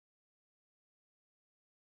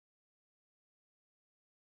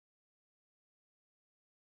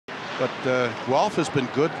But Guelph has been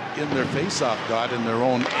good in their face-off dot in their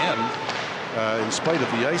own end, in spite of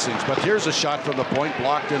the icings. But here's a shot from the point,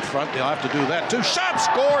 blocked in front. They'll have to do that too. Shot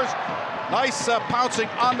scores! Nice pouncing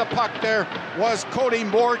on the puck there was Cody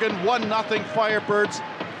Morgan. 1-0 Firebirds.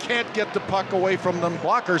 Can't get the puck away from them.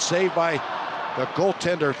 Blocker saved by the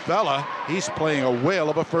goaltender Fella. He's playing a whale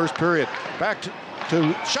of a first period. Back to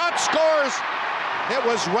shot scores! It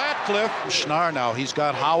was Ratcliffe. Schnarr now, he's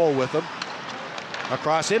got Howell with him.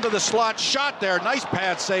 Across into the slot, shot there, nice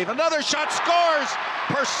pad save. Another shot, scores!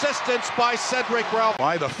 Persistence by Cedric Ralph.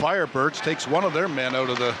 By the Firebirds, takes one of their men out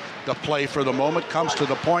of the play for the moment, comes to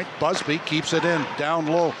the point. Busby keeps it in, down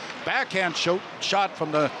low. Backhand shot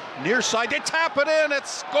from the near side. They tap it in, it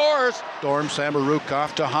scores! Storm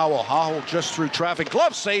Samorukov to Howell. Howell just through traffic.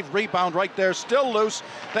 Glove save, rebound right there, still loose.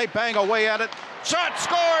 They bang away at it. Shot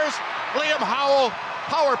scores! Liam Howell,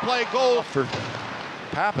 power play goal for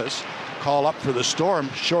Pappas. Call up for the Storm,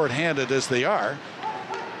 short-handed as they are.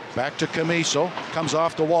 Back to Camiso, comes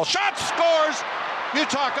off the wall, shot, scores! You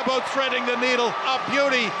talk about threading the needle, a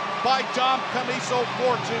beauty by Dom Camiso,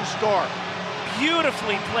 4-2 Storm.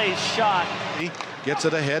 Beautifully placed shot. He gets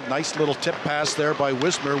it ahead, nice little tip pass there by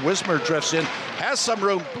Wismer. Wismer drifts in, has some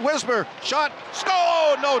room. Wismer, shot, score!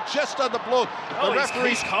 Oh, no, just on the blow. The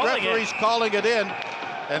referee's calling it in,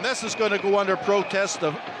 and this is going to go under protest.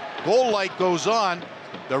 The goal light goes on.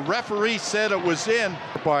 The referee said it was in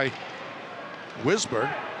by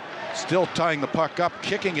Wismer. Still tying the puck up,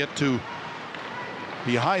 kicking it to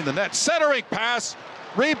behind the net. Centering pass,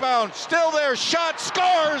 rebound, still there, shot,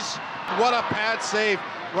 scores! What a pad save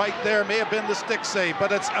right there. May have been the stick save,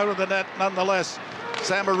 but it's out of the net nonetheless.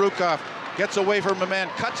 Samorukov gets away from a man,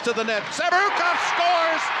 cuts to the net. Samorukov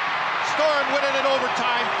scores! Storm winning in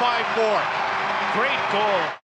overtime, 5-4. Great goal.